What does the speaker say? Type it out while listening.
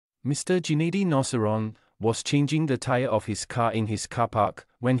Mr. Junaidi Nosseron was changing the tire of his car in his car park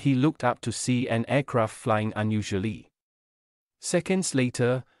when he looked up to see an aircraft flying unusually. Seconds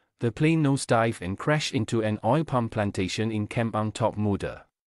later, the plane nosedived and crashed into an oil palm plantation in Kampung Tok Muda,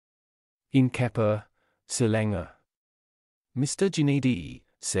 in Keppel, Selangor. Mr. Junaidi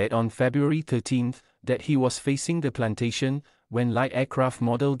said on February 13 that he was facing the plantation when light aircraft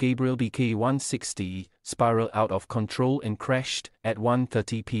model Gabriel BK-160 spiraled out of control and crashed at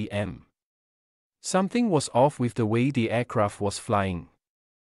 1:30 p.m. Something was off with the way the aircraft was flying,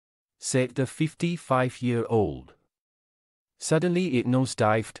 said the 55-year-old. Suddenly it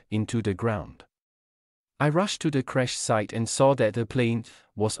nosedived into the ground. I rushed to the crash site and saw that the plane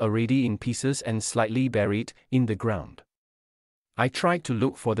was already in pieces and slightly buried in the ground. I tried to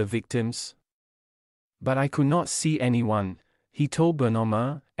look for the victims, but I could not see anyone, he told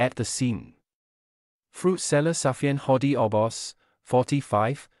Bernoma, at the scene. Fruit seller Safian Hodi Obos,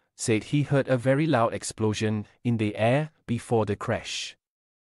 45, said he heard a very loud explosion in the air before the crash.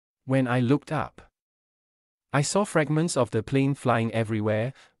 When I looked up, I saw fragments of the plane flying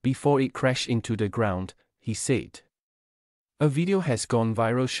everywhere before it crashed into the ground, he said. A video has gone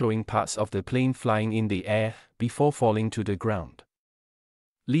viral showing parts of the plane flying in the air before falling to the ground,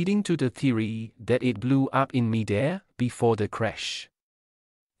 leading to the theory that it blew up in midair before the crash.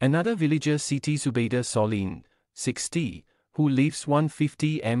 Another villager, Siti Zubaida Solin, 60, who lives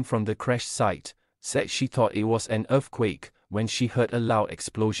 150 m from the crash site, said she thought it was an earthquake when she heard a loud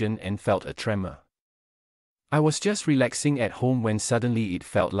explosion and felt a tremor. I was just relaxing at home when suddenly it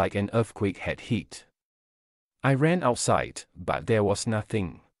felt like an earthquake had hit. I ran outside, but there was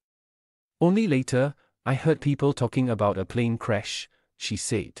nothing. Only later, I heard people talking about a plane crash, she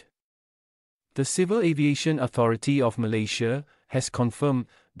said. The Civil Aviation Authority of Malaysia has confirmed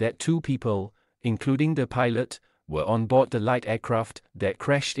that 2 people, including the pilot, were on board the light aircraft that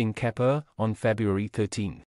crashed in Keppel on February 13.